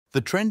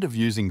The trend of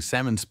using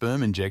salmon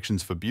sperm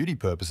injections for beauty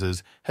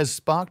purposes has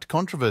sparked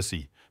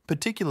controversy,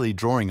 particularly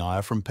drawing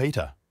ire from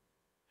PETA.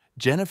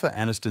 Jennifer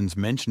Aniston's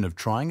mention of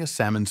trying a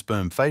salmon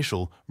sperm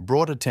facial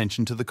brought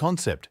attention to the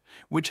concept,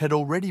 which had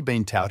already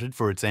been touted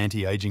for its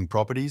anti-aging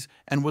properties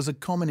and was a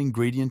common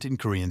ingredient in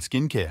Korean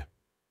skincare.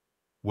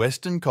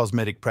 Western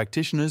cosmetic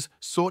practitioners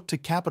sought to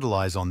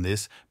capitalize on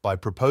this by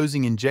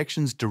proposing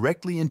injections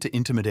directly into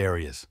intimate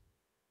areas.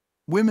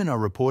 Women are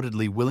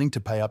reportedly willing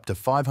to pay up to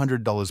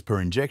 $500 per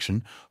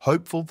injection,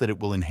 hopeful that it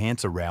will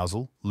enhance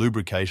arousal,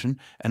 lubrication,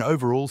 and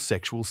overall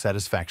sexual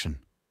satisfaction.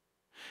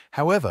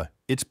 However,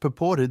 it's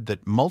purported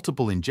that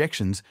multiple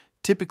injections,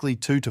 typically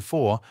 2 to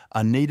 4,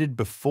 are needed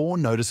before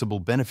noticeable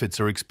benefits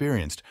are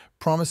experienced,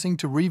 promising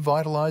to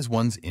revitalize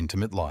one's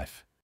intimate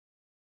life.